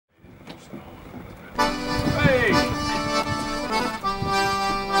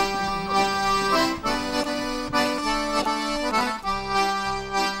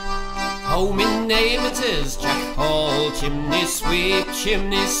chimney sweep,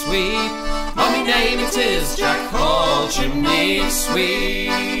 chimney sweep. Oh, my name it is Jack Hall, chimney sweep.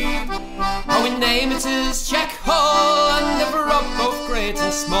 Oh, my name it is Jack Hall, and ever rob both great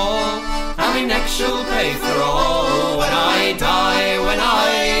and small. And my neck shall pay for all when I die, when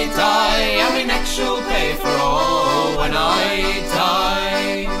I die. And my neck shall pay for all when I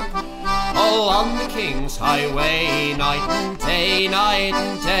die. All on the King's highway, night and day, night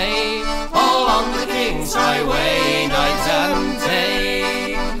and day. All on the King's highway, night and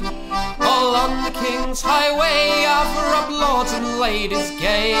day. All on the King's highway, I've robbed lords and ladies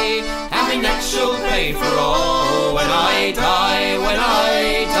gay. And my neck shall pay for all when I die, when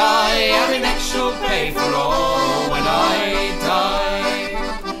I die. And my neck shall pay for all when I die.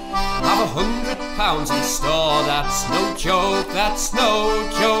 I've £100 in store, that's no joke, that's no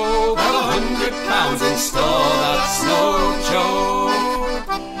joke. I've £100 in store, that's no joke.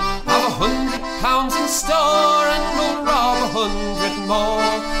 I've £100 in store, and we'll rob 100 more.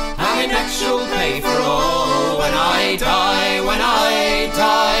 And my neck shall pay for all when I die, when I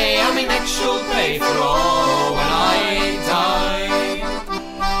die. And my neck shall pay for all when I die.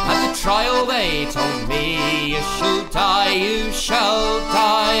 At the trial they told me, you shall die, you shall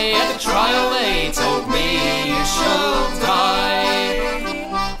die. At the trial they told me, you shall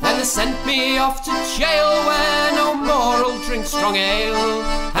die. Then they sent me off to jail, where no more I'll drink strong ale.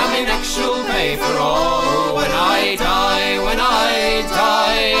 And my neck shall pay for all when I die, when I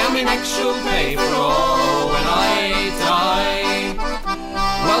die. And my neck shall pay for all when I die.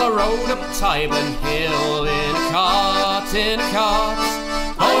 Well, I rode up Tyburn Hill in a cart, in a cart.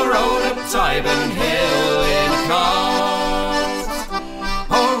 Oh, I rode up Tyburn Hill in a cart.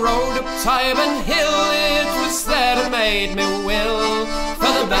 Oh, I rode up Tyburn Hill, it was there that made me will.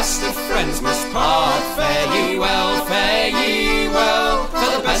 For the best of friends must part, fare ye well, fare ye well.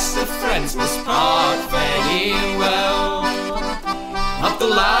 For the best of friends must part, fare ye well. Up the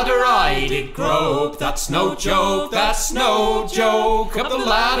ladder I did grope, that's no joke, that's no joke. Up the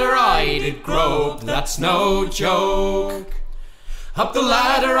ladder I did grope, that's no joke. Up the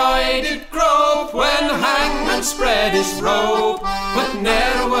ladder I did grope, when the hangman spread his rope. But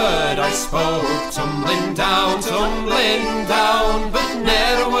ne'er a word I spoke, tumbling down, tumbling down. But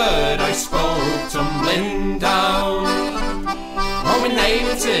ne'er a word I spoke, tumbling down. Oh, my name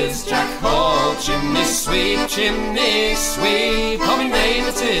it is Jack Hall, chimney sweep, chimney sweep. Oh, my name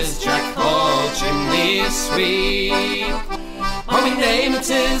it is Jack Hall, chimney sweep. Oh, my name it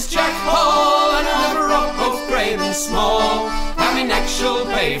is Jack Hall, and I never rob both great and small. And my neck shall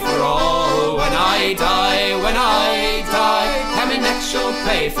pay for all when I die, when I die. And my neck shall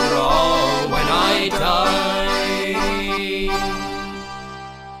pay for all when I